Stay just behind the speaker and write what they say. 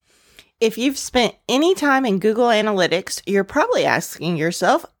If you've spent any time in Google Analytics, you're probably asking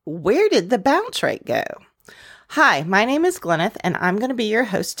yourself, where did the bounce rate go? Hi, my name is Gleneth, and I'm going to be your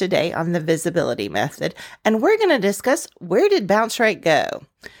host today on the visibility method, and we're going to discuss where did bounce rate go.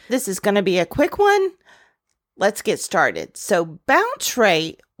 This is going to be a quick one. Let's get started. So bounce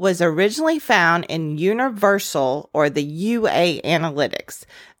rate was originally found in Universal or the UA Analytics.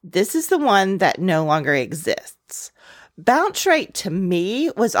 This is the one that no longer exists. Bounce rate to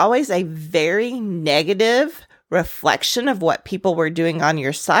me was always a very negative reflection of what people were doing on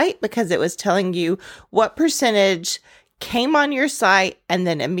your site because it was telling you what percentage came on your site and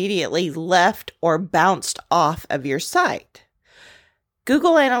then immediately left or bounced off of your site.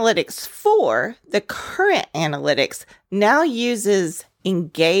 Google Analytics 4, the current analytics, now uses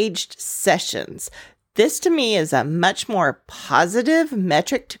engaged sessions. This to me is a much more positive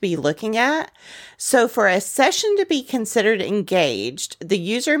metric to be looking at. So for a session to be considered engaged, the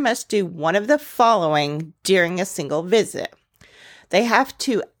user must do one of the following during a single visit. They have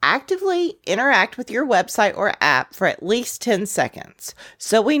to actively interact with your website or app for at least 10 seconds.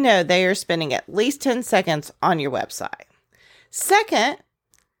 So we know they are spending at least 10 seconds on your website. Second,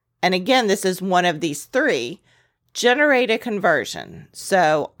 and again, this is one of these three, generate a conversion.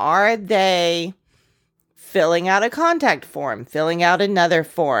 So are they filling out a contact form, filling out another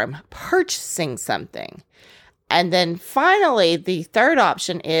form, purchasing something? And then finally, the third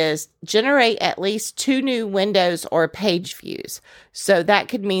option is generate at least 2 new windows or page views. So that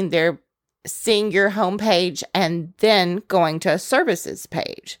could mean they're seeing your homepage and then going to a services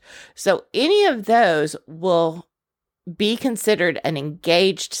page. So any of those will be considered an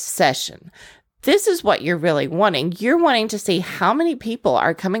engaged session. This is what you're really wanting. You're wanting to see how many people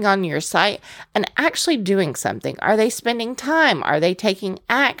are coming on your site and actually doing something. Are they spending time? Are they taking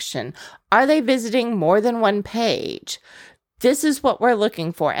action? Are they visiting more than one page? This is what we're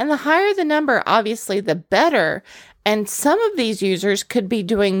looking for. And the higher the number, obviously, the better. And some of these users could be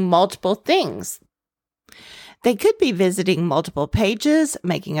doing multiple things. They could be visiting multiple pages,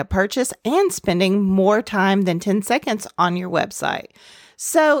 making a purchase, and spending more time than 10 seconds on your website.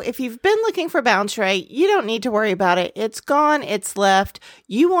 So if you've been looking for bounce rate, you don't need to worry about it. It's gone, it's left.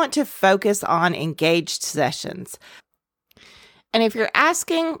 You want to focus on engaged sessions. And if you're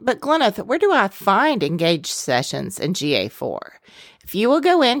asking, but Gleneth, where do I find engaged sessions in GA4? If you will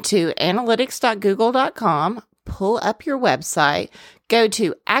go into analytics.google.com, pull up your website, go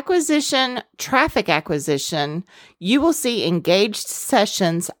to acquisition, traffic acquisition, you will see engaged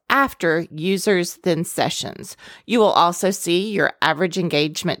sessions after users then sessions. You will also see your average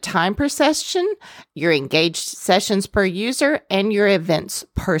engagement time per session, your engaged sessions per user, and your events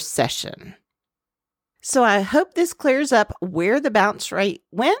per session. So I hope this clears up where the bounce rate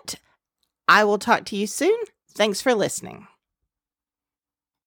went. I will talk to you soon. Thanks for listening.